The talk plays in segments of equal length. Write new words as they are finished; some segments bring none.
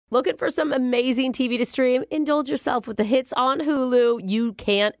Looking for some amazing TV to stream? Indulge yourself with the hits on Hulu you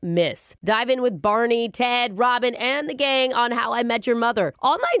can't miss. Dive in with Barney, Ted, Robin, and the gang on How I Met Your Mother.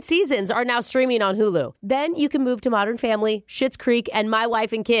 All 9 seasons are now streaming on Hulu. Then you can move to Modern Family, Schitt's Creek, and My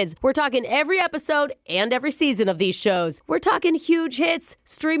Wife and Kids. We're talking every episode and every season of these shows. We're talking huge hits,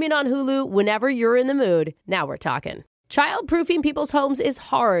 streaming on Hulu whenever you're in the mood. Now we're talking. Child-proofing people's homes is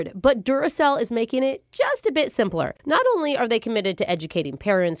hard, but Duracell is making it just a bit simpler. Not only are they committed to educating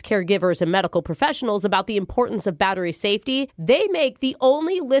parents, caregivers, and medical professionals about the importance of battery safety, they make the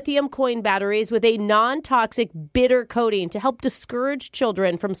only lithium coin batteries with a non-toxic bitter coating to help discourage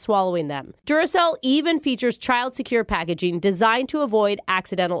children from swallowing them. Duracell even features child-secure packaging designed to avoid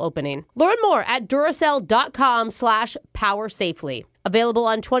accidental opening. Learn more at Duracell.com/powersafely. Available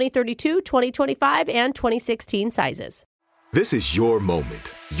on 2032, 2025, and 2016 sizes. This is your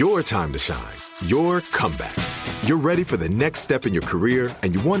moment, your time to shine, your comeback. You're ready for the next step in your career,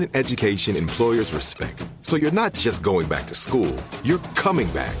 and you want an education employers respect. So you're not just going back to school, you're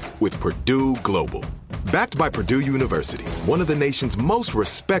coming back with Purdue Global. Backed by Purdue University, one of the nation's most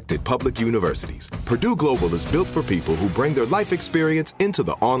respected public universities, Purdue Global is built for people who bring their life experience into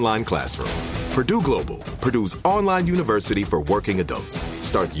the online classroom. Purdue Global, Purdue's online university for working adults.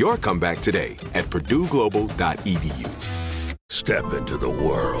 Start your comeback today at purdueglobal.edu. Step into the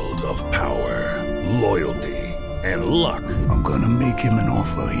world of power, loyalty, and luck. I'm gonna make him an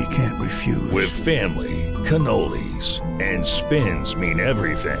offer he can't refuse. With family, cannolis, and spins mean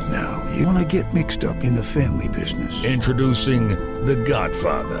everything. Now, you wanna get mixed up in the family business. Introducing The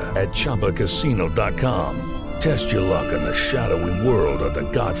Godfather at ChumbaCasino.com. Test your luck in the shadowy world of The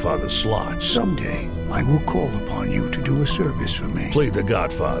Godfather slot. Someday, I will call upon you to do a service for me. Play The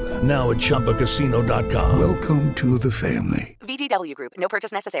Godfather now at ChumbaCasino.com. Welcome to the family. VGW Group. No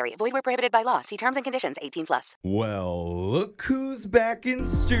purchase necessary. Void where prohibited by law. See terms and conditions. 18+. Well, look who's back in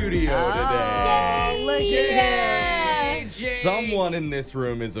studio today. Yay, look at him. Someone in this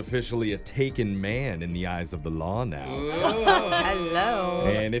room is officially a taken man in the eyes of the law now. Hello.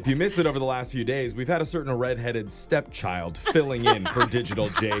 And if you missed it over the last few days, we've had a certain redheaded stepchild filling in for Digital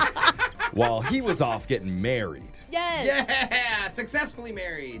Jake while he was off getting married. Yes. Yeah, successfully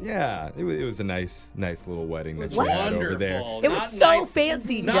married. Yeah, it was a nice little wedding that you What? had over there. Wonderful. It Not was so nice-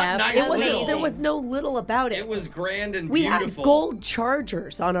 fancy, not Jeff. nice It wasn't. little. There was no little about it. It was grand and We beautiful. had gold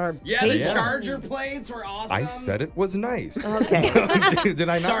chargers on our Yeah, table. the charger plates were awesome. I said it was nice. Okay. Did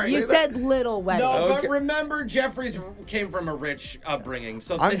I not Sorry. say You that? said little wedding. No, Okay. but remember, Jeffrey's came from a rich upbringing,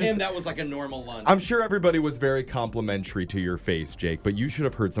 so to I'm him just- that was like a normal lunch. I'm sure everybody was very complimentary to your face, Jake, but you should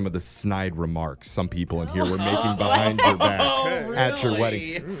have heard some of the snide remarks some people in here were making behind your back at your really?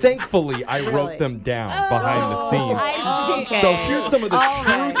 wedding. Thankfully, I Really? wrote them down behind the scenes. I see. So here's some of the All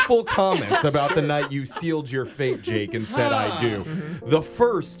right. truthful comments about the night you sealed your fate, Jake, and said I do. The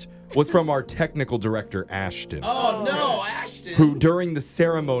first was from our technical director, Ashton, Oh no, Ashton. who during the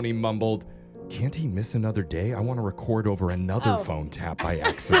ceremony mumbled, "Can't he miss another day? I want to record over another phone tap by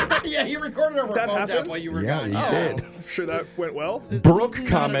accident." Yeah, he recorded over a That phone tap happened? while you were Yeah, gone. he Oh. did. I'm sure that went well. Brooke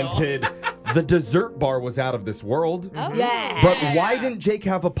commented, "The dessert bar was out of this world. Yeah. But why didn't Jake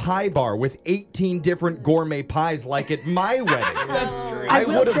have a pie bar with 18 different gourmet pies like at my wedding? That's true. I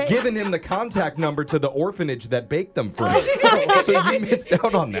will would have say- given him the contact number to the orphanage that baked them for me." So you missed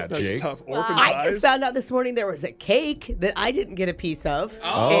out on that, That's Jake. tough. Orphan I pies. just found out this morning there was a cake that I didn't get a piece of.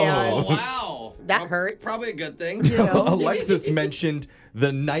 Oh, And wow. that Well, hurts. Probably a good thing. you know, Alexis mentioned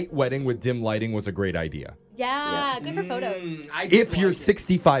the night wedding with dim lighting was a great idea. Yeah, good for photos. I did If you're like it.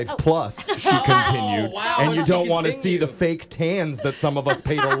 65 plus, she continued, wow, and you she don't want to see the continued. fake tans that some of us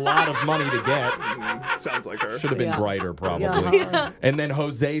paid a lot of money to get. Sounds like her. Should have been Yeah. brighter, probably. Yeah. And then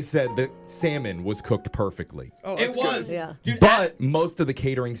Jose said the salmon was cooked perfectly. Oh, It that's was. good. Yeah. Dude, But most of the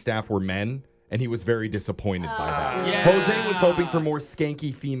catering staff were men, and he was very disappointed by that. Yeah. Jose was hoping for more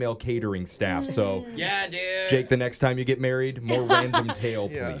skanky female catering staff, so yeah, dude. Jake, the next time you get married, more random tale,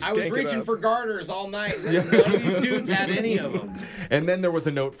 please. Yeah. I was Skank it reaching up. for garters all night. None of these dudes had any of them. And then there was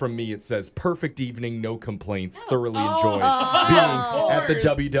a note from me. It says, "Perfect evening, no complaints. Thoroughly enjoyed being at the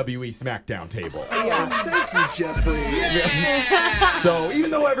WWE SmackDown table." Thank you, Jeffrey. So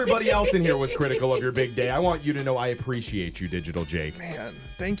even though everybody else in here was critical of your big day, I want you to know I appreciate you, Digital Jake. Man,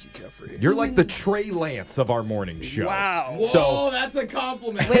 thank you, Jeffrey. You're like the Trey Lance of our morning show. Wow. Whoa, So- that's a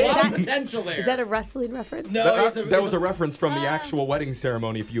compliment. Wait, a is lot of that- potential there. Is that a wrestling reference? No, That was a reference from the actual wedding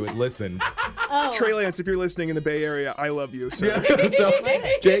ceremony if you had listened. Trey Lance, if you're listening in the Bay Area, I love you, sir. So,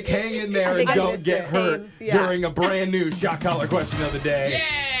 Jake, hang in there and think I don't missed get it. hurt Yeah. during a brand new shot collar question of the day.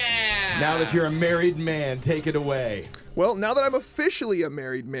 Yeah. Now that you're a married man, take it away. Well, now that I'm officially a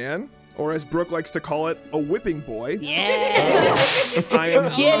married man, or as Brooke likes to call it, a whipping boy. Yeah. I am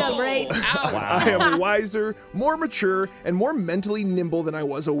Get him, right? I am wiser, more mature, and more mentally nimble than I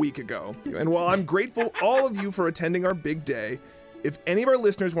was a week ago. And while I'm grateful all of you for attending our big day, if any of our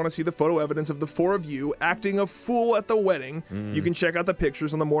listeners want to see the photo evidence of the four of you acting a fool at the wedding, you can check out the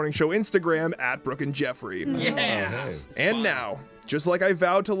pictures on the morning show Instagram at Brooke and Jeffrey. Yeah. And now, just like I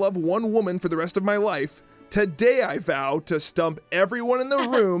vowed to love one woman for the rest of my life, today I vow to stump everyone in the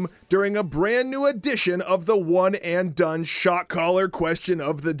room during a brand new edition of the one and done shot caller question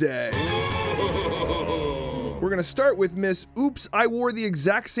of the day. We're going to start with Miss Oops, I wore the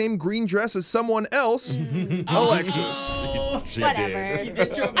exact same green dress as someone else, Alexis. Whatever.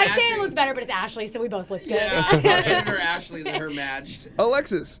 I'd say it looked better, but it's Ashley, so we both looked good. Yeah, our editor Ashley, her matched.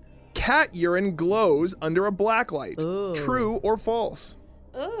 Alexis, cat urine glows under a black light. Ooh. True or false?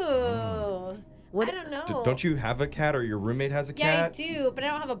 Ooh. I don't know. Don't you have a cat or your roommate has a Yeah, cat? I do, but I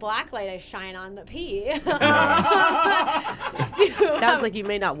don't have a black light I shine on the pee. Sounds like you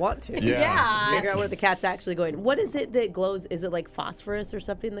may not want to. Yeah. Figure out where the cat's actually going. What is it that glows? Is it like phosphorus or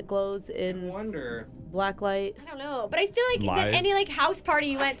something that glows I in wonder. black light? I don't know, but I feel like Lies. that any like house party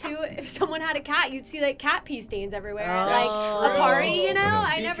you went to, if someone had a cat, you'd see like cat pee stains everywhere. Oh. Like That's a party, you know?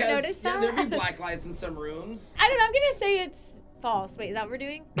 I Because, never noticed that. Yeah, there'd be black lights in some rooms. I don't know. I'm gonna say it's false. Wait, is that what we're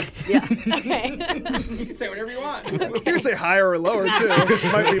doing? Yeah. Okay. You can say whatever you want. You can say higher or lower, too.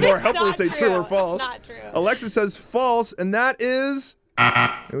 It might be more helpful to not say true or true. false. It's not true. Alexis says false, and that is...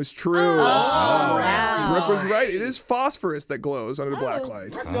 It was true. wow. Brooke was right. It is phosphorus that glows under the black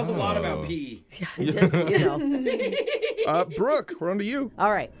light. Brooke knows a lot about pee. Just, you know. Brooke, we're on to you.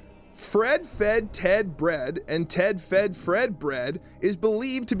 All right. Fred fed Ted bread, and Ted fed Fred bread is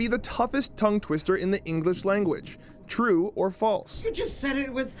believed to be the toughest tongue twister in the English language. True or false? You just said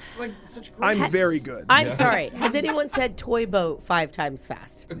it with like such grace. I'm very good. I'm sorry. Has anyone said toy boat 5 times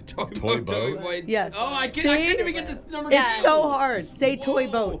fast? Toy boat? Yeah. Oh, I couldn't even get this number. It's so hard. Say toy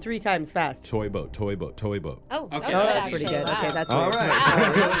boat 3 times fast. Toy boat, toy boat, toy boat. Oh, Okay. that was Oh, good, That's pretty actually. good. Wow. Okay, that's All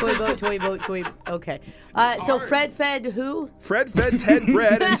right. toy boat, toy boat, toy. Okay. So hard. Fred fed who? Fred fed Ted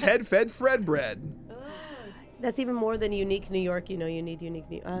bread, and Ted fed Fred bread. That's even more than unique New York. You know, you need unique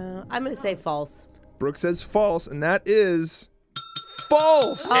New I'm going to say false. Brooke says false, and that is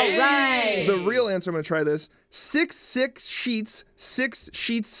false. All right. The real answer, I'm going to try this. 6 sheets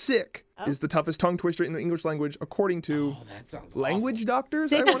sick is the toughest tongue twister in the English language, according to That sounds language doctors,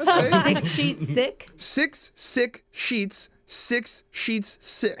 Six, I want to say. 6 sheets sick? 6 sick sheets, 6 sheets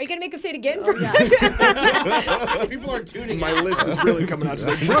sick. Are you gonna make him say it again? awful. People are tuning My out. list was really coming out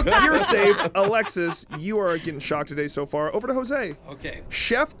today. Brooke, you're safe. Alexis, you are getting shocked today so far. Over to Jose. Okay.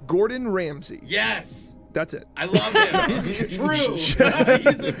 Chef Gordon Ramsay. Yes. That's it. I love him. True. He's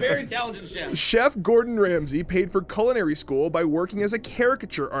a very talented chef. Chef Gordon Ramsay paid for culinary school by working as a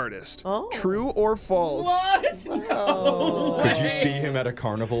caricature artist. Oh. True or false? What? No Could you way. see him at a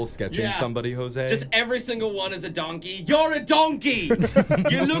carnival sketching Yeah. somebody, Jose? Just every single one is a donkey. You're a donkey.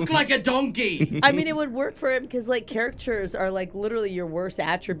 You look like a donkey. I mean, it would work for him because, like, caricatures are, like, literally your worst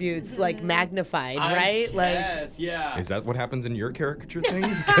attributes, like, magnified, right? Like, Yes, yeah. Is that what happens in your caricature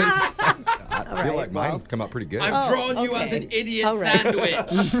things? 'Cause I feel right, like mine well. come out pretty good. I've drawn you as okay. an idiot All right.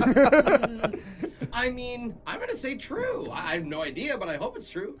 sandwich. I mean, I'm going to say true. I have no idea, but I hope it's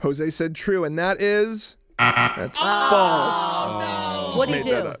true. Jose said true, and that is... That's false. what do you Made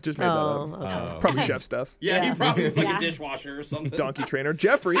do? that up. Just made that up. Okay. Probably chef stuff. Yeah, he probably was like Yeah. a dishwasher or something. Donkey trainer.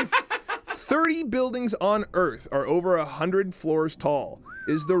 Jeffrey, 30 buildings on Earth are over 100 floors tall.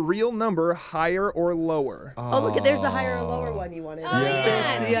 Is the real number higher or lower? Oh, look, there's the higher or lower one you wanted.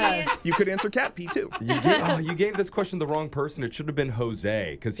 Yes. Yeah. You could answer cat pee too. You gave this question to the wrong person. It should have been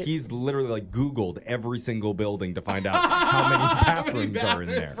Jose, because he's literally like Googled every single building to find out how many bathrooms are in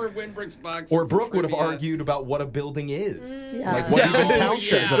there. For Winbrick's Box. Or Brooke would have trivia. argued about what a building is. Yeah. Like what even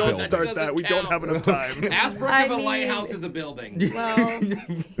counts Yeah. as a Don't building. start Doesn't that. We don't count. have enough time. Ask Brooke I if a mean- lighthouse is a building. Well,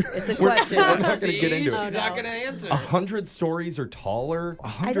 it's a We're question. not going to get See? into it. She's not going to answer. 100 stories or taller?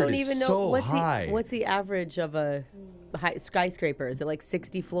 100 I don't is even know so high. what's the average of a skyscraper. Is it like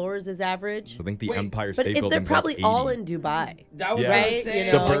 60 floors is average? I think the Wait, Empire But State if they're Building's probably like all 80. in Dubai. That was Yeah. what I Right? was saying.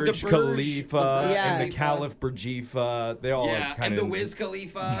 You The know, like Burj Khalifa Yeah. and the Caliph Burjifa, they all Yeah, kind and of the Wiz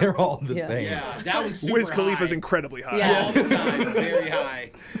Khalifa. They're all the Yeah. same. Yeah, that was super Wiz Khalifa's high. incredibly high. Yeah. All the time, very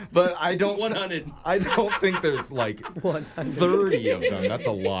high. But I don't 100. I don't think there's like 100. 30 of them. That's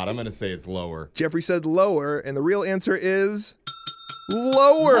a lot. I'm going to say it's lower. Jeffrey said lower, and the real answer is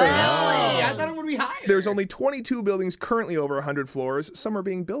Lower. Really? I thought it would be higher. There's only 22 buildings currently over 100 floors. Some are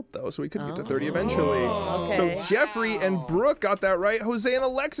being built, though, so we could get to 30 eventually. Okay. So Jeffrey and Brooke got that right. Jose and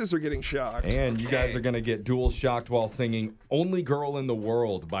Alexis are getting shocked. And you guys are going to get dual shocked while singing Only Girl in the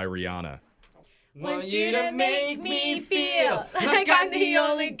World by Rihanna. Want you to make me feel like I'm the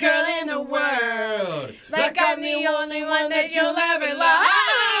only girl in the world. Like I'm the only one that you'll ever love.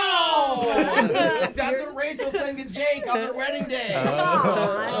 That's what Rachel sang to Jake on their wedding day.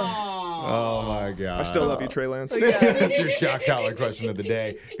 Oh my God. I still love you, Trey Lance. That's your shock collar question of the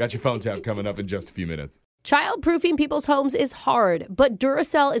day. Got your phone tap coming up in just a few minutes. Childproofing people's homes is hard, but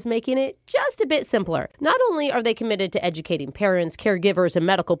Duracell is making it just a bit simpler. Not only are they committed to educating parents, caregivers, and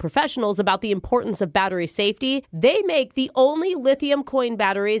medical professionals about the importance of battery safety, they make the only lithium coin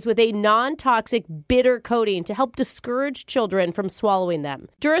batteries with a non-toxic bitter coating to help discourage children from swallowing them.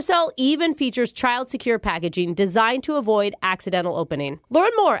 Duracell even features child-secure packaging designed to avoid accidental opening.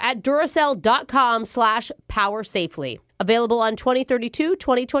 Learn more at Duracell.com/powersafely. Available on 2032,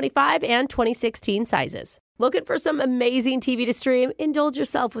 2025, and 2016 sizes. Looking for some amazing TV to stream? Indulge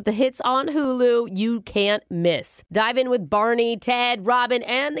yourself with the hits on Hulu you can't miss. Dive in with Barney, Ted, Robin,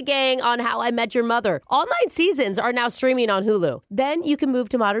 and the gang on How I Met Your Mother. All 9 seasons are now streaming on Hulu. Then you can move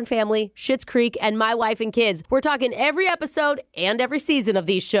to Modern Family, Schitt's Creek, and My Wife and Kids. We're talking every episode and every season of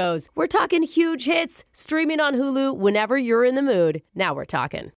these shows. We're talking huge hits, streaming on Hulu whenever you're in the mood. Now we're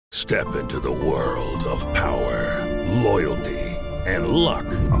talking. Step into the world of power, loyalty, and luck.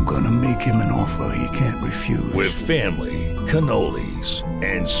 I'm gonna make him an offer he can't refuse. With family, cannolis,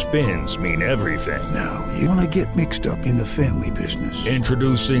 and spins mean everything. Now, you wanna get mixed up in the family business.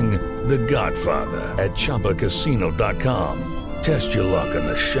 Introducing The Godfather at ChumbaCasino.com. Test your luck in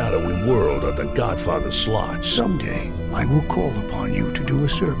the shadowy world of The Godfather slot. Someday, I will call upon you to do a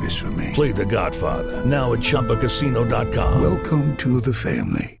service for me. Play The Godfather now at ChumbaCasino.com. Welcome to the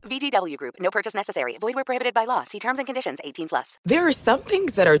family. VGW Group. No purchase necessary. Void where prohibited by law. See terms and conditions. 18+. There are some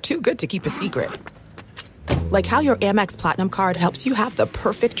things that are too good to keep a secret. Like how your Amex Platinum card helps you have the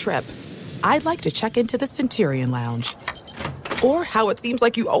perfect trip. I'd like to check into the Centurion Lounge. Or how it seems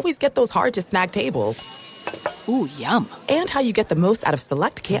like you always get those hard-to-snag tables. Ooh, yum. And how you get the most out of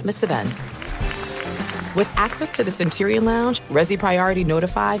select can't-miss events. With access to the Centurion Lounge, Resi Priority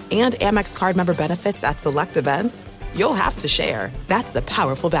Notified, and Amex card member benefits at select events, you'll have to share. That's the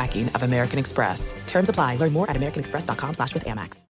powerful backing of American Express. Terms apply. Learn more at americanexpress.com/withAmex.